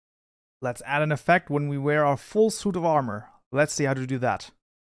Let's add an effect when we wear our full suit of armor. Let's see how to do that.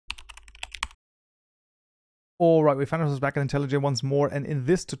 Alright, we found ourselves back in IntelliJ once more, and in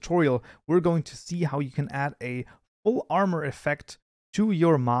this tutorial, we're going to see how you can add a full armor effect to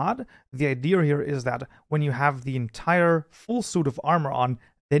your mod. The idea here is that when you have the entire full suit of armor on,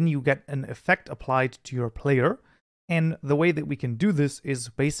 then you get an effect applied to your player. And the way that we can do this is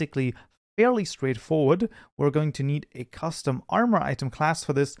basically fairly straightforward. We're going to need a custom armor item class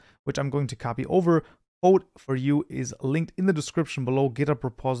for this, which I'm going to copy over. Code for you is linked in the description below, GitHub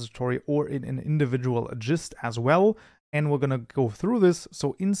repository, or in an individual gist as well. And we're going to go through this.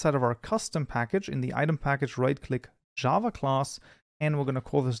 So inside of our custom package, in the item package, right-click Java class, and we're going to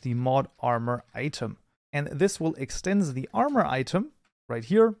call this the mod armor item. And this will extend the armor item right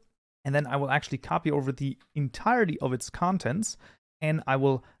here. And then I will actually copy over the entirety of its contents, and I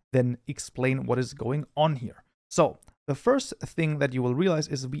will then explain what is going on here. So the first thing that you will realize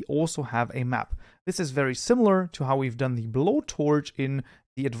is we also have a map. This is very similar to how we've done the blowtorch in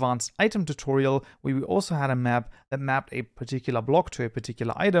the advanced item tutorial, where we also had a map that mapped a particular block to a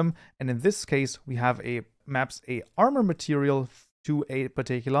particular item. And in this case, we have maps a armor material to a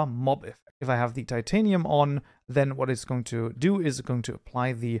particular mob effect. If I have the titanium on, then what it's going to do is going to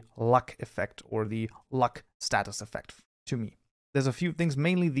apply the luck effect or the luck status effect to me. There's a few things,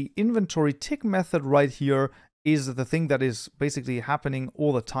 mainly the inventory tick method right here is the thing that is basically happening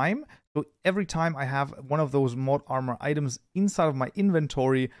all the time. So every time I have one of those mod armor items inside of my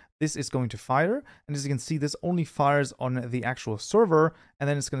inventory, this is going to fire. And as you can see, this only fires on the actual server. And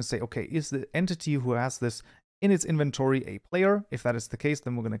then it's going to say, okay, is the entity who has this in its inventory a player? If that is the case,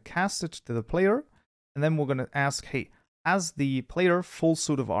 then we're going to cast it to the player. And then we're going to ask, hey, has the player full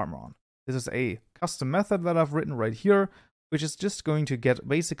suit of armor on? This is a custom method that I've written right here, which is just going to get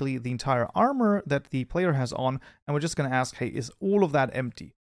basically the entire armor that the player has on, and we're just going to ask, hey, is all of that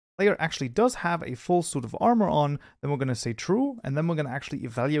empty? Player actually does have a full suit of armor on, then we're going to say true, and then we're going to actually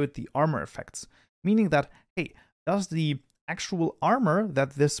evaluate the armor effects, meaning that, hey, does the actual armor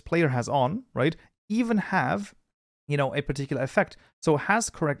that this player has on, right, even have, a particular effect? So has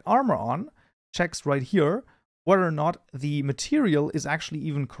correct armor on, checks right here whether or not the material is actually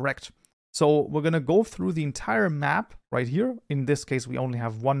even correct. So we're going to go through the entire map right here. In this case, we only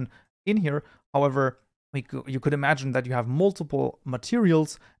have one in here. However, you could imagine that you have multiple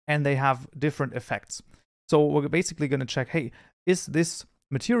materials and they have different effects. So we're basically going to check, hey, is this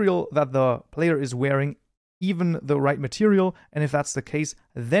material that the player is wearing even the right material? And if that's the case,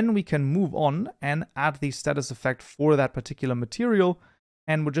 then we can move on and add the status effect for that particular material.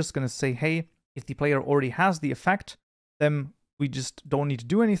 And we're just going to say, hey, if the player already has the effect, then we just don't need to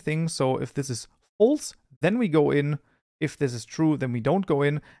do anything. So if this is false, then we go in. If this is true, then we don't go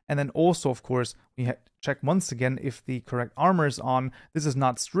in. And then also, of course, we check once again if the correct armor is on. This is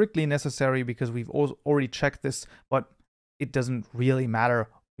not strictly necessary because we've already checked this, but it doesn't really matter,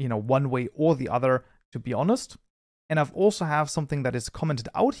 one way or the other, to be honest. And I've also have something that is commented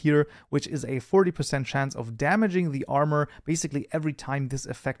out here, which is a 40% chance of damaging the armor basically every time this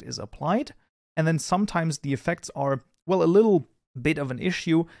effect is applied. And then sometimes the effects are, well, a little bit of an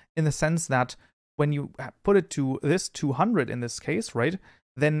issue in the sense that when you put it to this 200 in this case, right,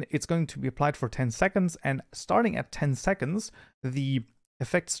 then it's going to be applied for 10 seconds. And starting at 10 seconds, the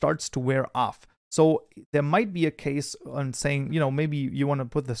effect starts to wear off. So there might be a case on saying, maybe you want to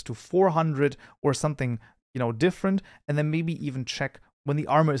put this to 400 or something, different, and then maybe even check when the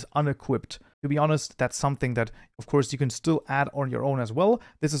armor is unequipped. To be honest, that's something that, of course, you can still add on your own as well.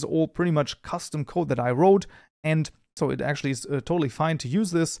 This is all pretty much custom code that I wrote, and so it actually is totally fine to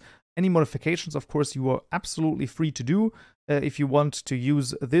use this. Any modifications, of course, you are absolutely free to do. If you want to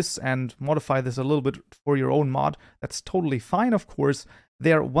use this and modify this a little bit for your own mod, that's totally fine, of course.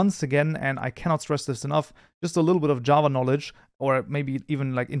 There, once again, and I cannot stress this enough, just a little bit of Java knowledge, or maybe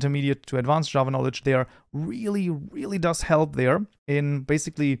even like intermediate to advanced Java knowledge there really, really does help there in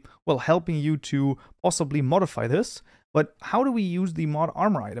basically, well, helping you to possibly modify this. But how do we use the mod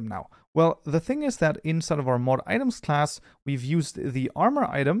armor item now? Well, the thing is that inside of our mod items class, we've used the armor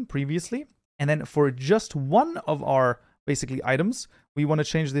item previously, and then for just one of our basically items, we want to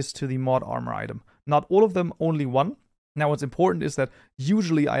change this to the mod armor item. Not all of them, only one. Now, what's important is that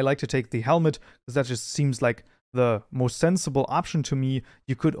usually I like to take the helmet because that just seems like the most sensible option to me.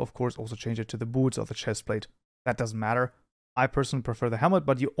 You could, of course, also change it to the boots or the chest plate. That doesn't matter. I personally prefer the helmet,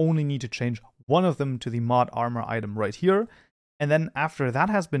 but you only need to change one of them to the mod armor item right here. And then after that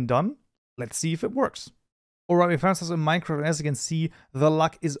has been done, let's see if it works. Alright, we found ourselves in Minecraft, and as you can see, the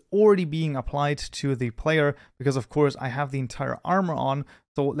luck is already being applied to the player because, of course, I have the entire armor on.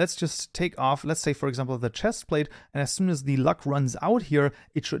 So let's just take off, let's say, for example, the chest plate, and as soon as the luck runs out here,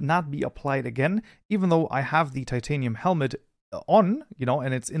 it should not be applied again. Even though I have the titanium helmet on, you know,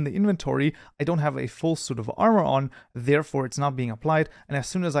 and it's in the inventory, I don't have a full suit of armor on, therefore it's not being applied. And as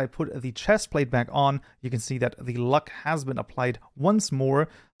soon as I put the chest plate back on, you can see that the luck has been applied once more.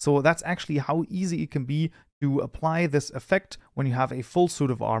 So that's actually how easy it can be to apply this effect when you have a full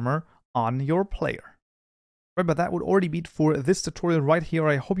suit of armor on your player. Right, but that would already be it for this tutorial right here.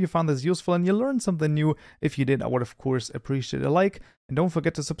 I hope you found this useful and you learned something new. If you did, I would of course appreciate a like, and don't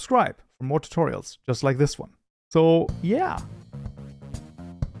forget to subscribe for more tutorials just like this one. So yeah.